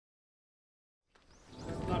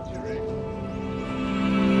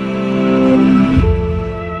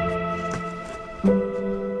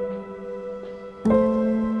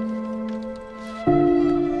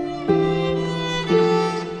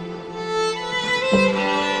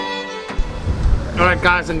Alright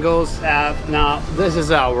guys and girls, now this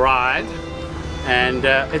is our ride, and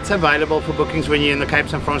it's available for bookings when you're in the Cape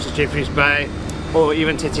St. Francis Jeffreys Bay or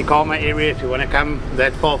even Tsitsikamma area if you want to come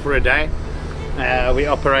that far for a day. We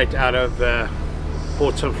operate out of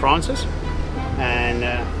Port St. Francis, and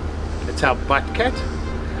it's our Buttcat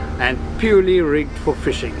and purely rigged for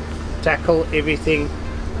fishing. Tackle, everything,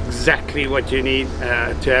 exactly what you need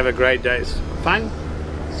to have a great day's fun.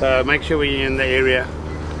 So make sure when you're in the area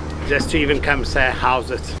just to even come say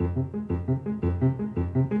how's it. That's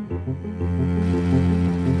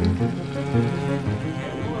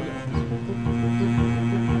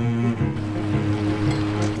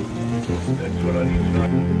what I need to know.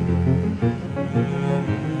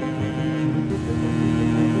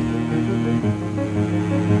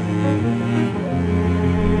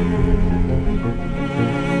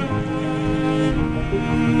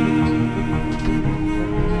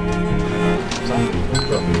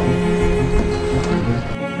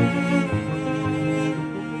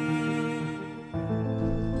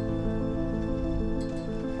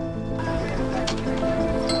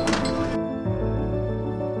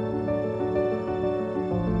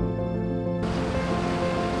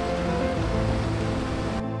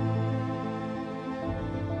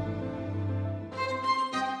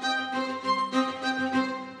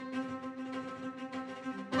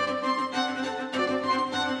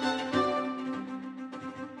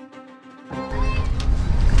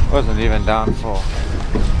 Wasn't even down for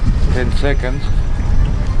 10 seconds.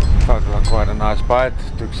 Felt like quite a nice bite.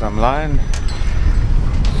 Took some line.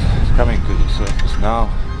 It's coming to the surface now.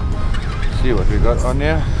 See what we got on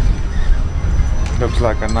here. Looks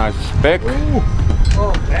like a nice speck. Ooh.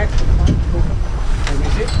 Oh, back.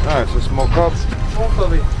 No, it's a small cob.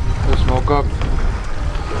 A small cob.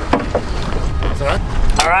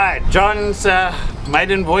 Alright, John's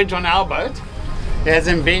maiden voyage on our boat. He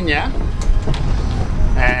hasn't been here.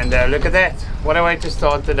 And look at that, what a way to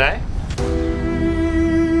start the day.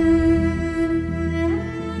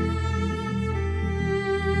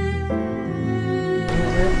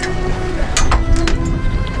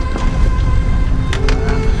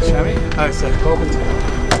 Shall we? Oh, it's a carpenter.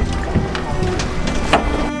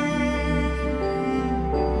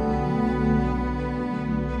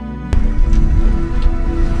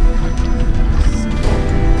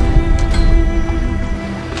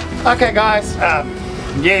 Okay guys,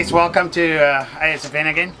 yes, welcome to ASFN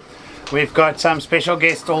again. We've got some special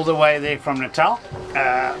guests all the way there from Natal.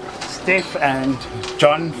 Steph and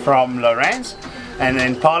John from Lawrence, and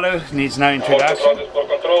then Paulo needs no introduction.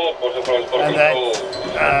 And that's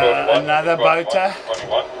another boater.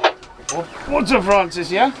 Port St. Francis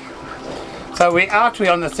here. So we're out,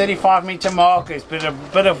 we're on the 35 meter mark. There's been a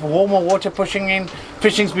bit of warmer water pushing in.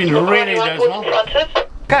 Fishing's been really dismal.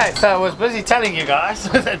 Okay, so I was busy telling you guys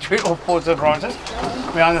that we're off Port St. Francis.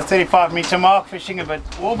 We're on the 35 meter mark, fishing a bit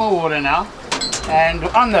warmer water now. And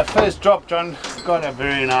on the first drop, John got a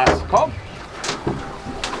very nice cob.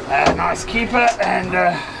 A nice keeper, and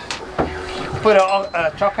put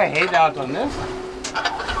a Chokka head out on this.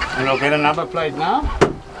 And I'll get a number plate now.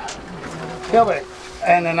 KOB.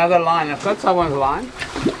 And another line. I've got someone's line.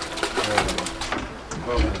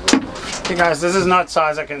 Okay guys, this is not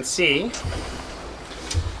size I can see.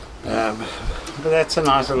 But that's a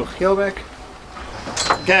nice little keelback.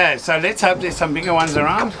 Okay, so let's hope there's some bigger ones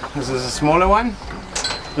around. This is a smaller one.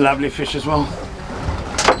 Lovely fish as well.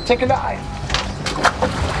 Take a dive.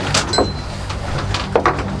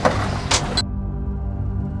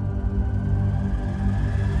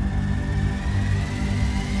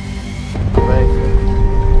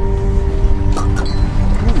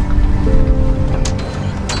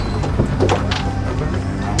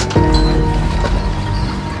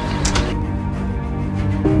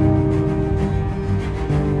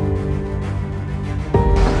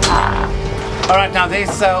 Alright, now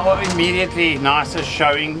there's immediately nicer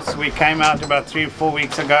showings. We came out about 3 or 4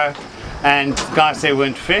 weeks ago, and guys, there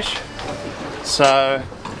weren't fish. So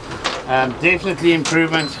definitely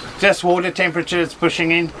improvement. Just water temperature is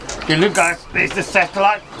pushing in. If you look guys, there's the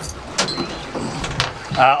satellite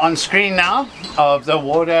on screen now of the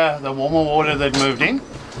water, the warmer water that moved in.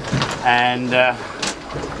 And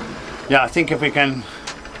yeah, I think if we can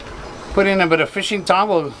put in a bit of fishing time,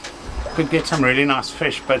 we'll could get some really nice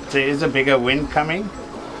fish. But there is a bigger wind coming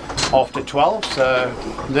after 12,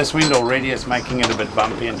 so this wind already is making it a bit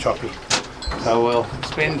bumpy and choppy. So we'll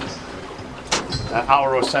spend an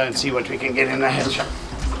hour or so and see what we can get in the hatch.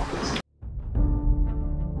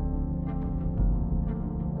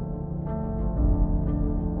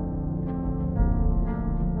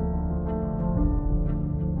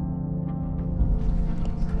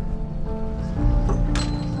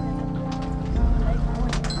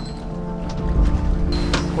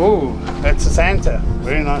 Oh, that's a Santa.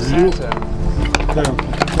 Very nice Santa.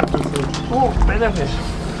 Oh, better fish.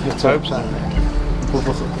 Let's hope so.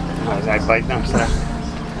 Oh, they bite now, sir.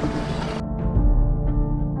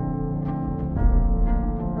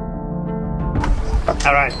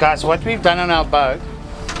 Alright guys, what we've done on our boat,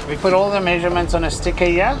 we put all the measurements on a sticker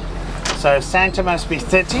here. So Santa must be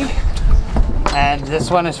 30 and this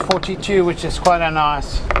one is 42, which is quite a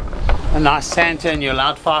nice Santa, and you're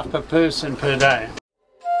allowed 5 per person per day.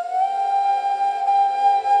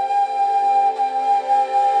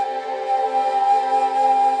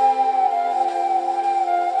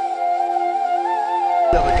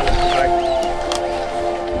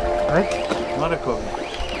 Right? Not a KOB.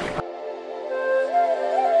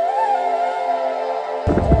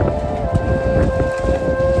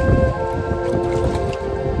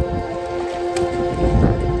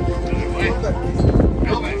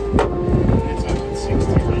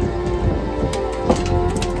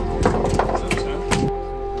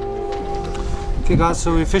 Okay guys,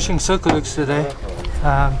 so we're fishing circle hooks today.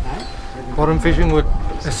 Bottom fishing with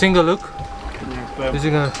a single hook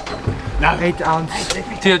using a 8-ounce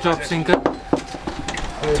teardrop sinker.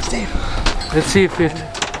 Let's see if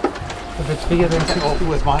it's bigger than 60.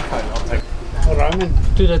 With my phone, I'll take it. Roman.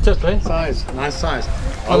 To the tip, right? Size, nice size.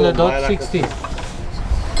 On the dot, 60. Yeah,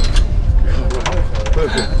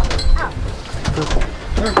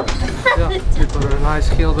 we got a nice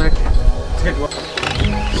keel back.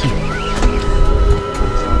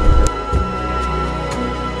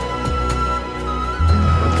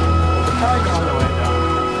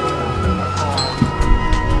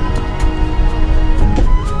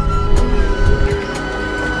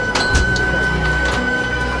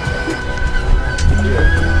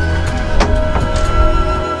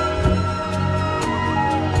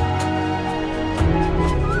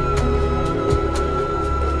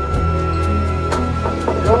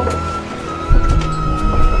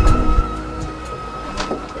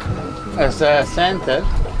 As Santa,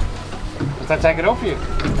 must I take it off you?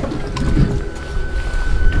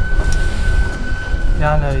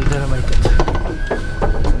 Yeah, no, you didn't make it.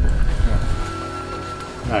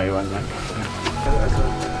 No, you won't make it.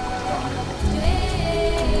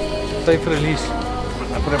 Safe release.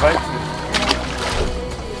 I put a bait.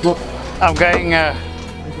 I'm going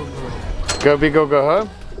go big or go home.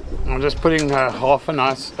 I'm just putting half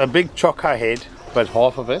a big chokka head, but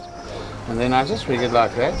half of it, and then I just rig it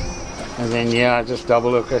like that. And then yeah, I just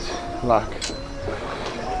double hook it like,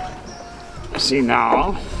 see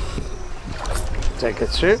now, take it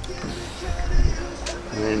through,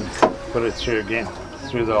 and then put it through again,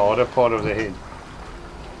 through the harder part of the head.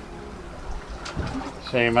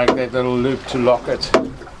 So you make that little loop to lock it,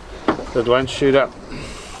 so it won't shoot up.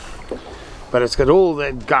 But it's got all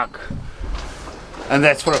that gunk, and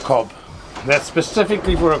that's for a KOB. That's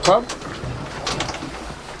specifically for a KOB.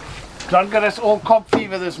 John got us all KOB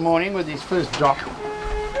fever this morning with his first drop.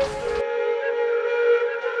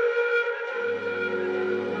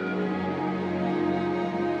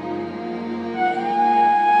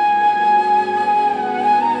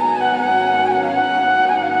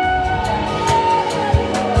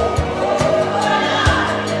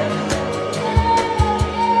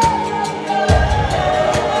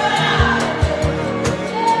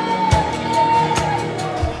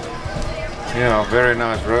 Yeah, very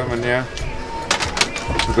nice Roman, yeah.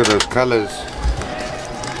 Look at those colors.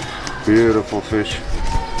 Beautiful fish.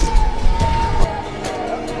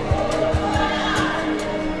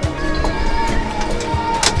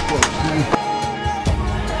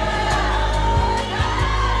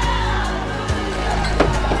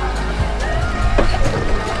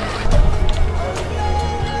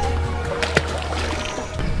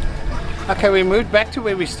 Okay, we moved back to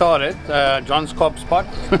where we started, John's KOB spot.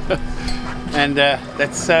 And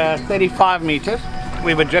that's 35 meters.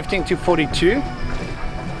 We were drifting to 42,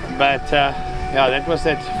 but yeah, that was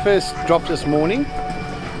that first drop this morning,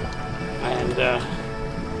 and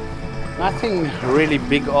nothing really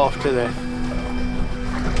big after that.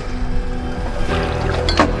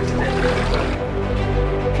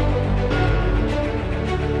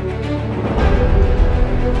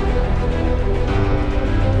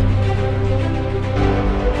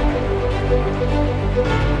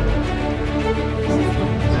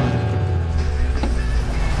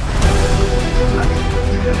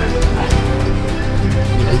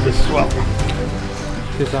 Swell.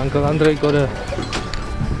 This Uncle Andre got a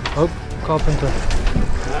carpenter.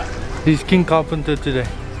 He's King Carpenter today.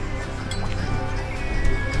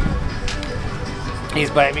 He's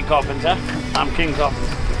baby carpenter. I'm King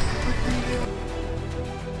Carpenter.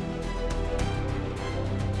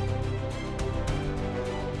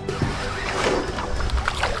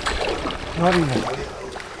 Not even.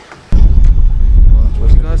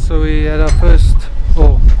 Guys, so we had our first,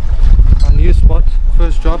 our new spot,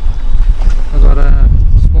 first drop. I got a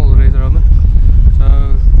small red roamer,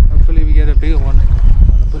 so hopefully we get a bigger one. I'm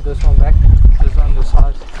gonna put this one back, just on the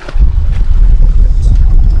side.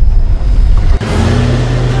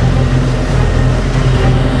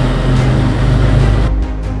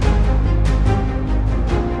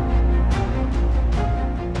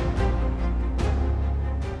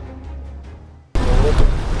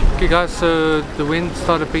 Okay guys, so the wind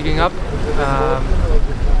started picking up.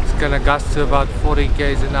 It's gonna gust to about 40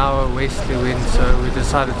 km an hour westerly wind, so we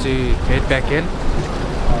decided to head back in.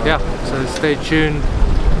 Yeah, so stay tuned.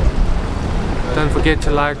 Don't forget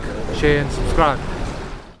to like, share and subscribe.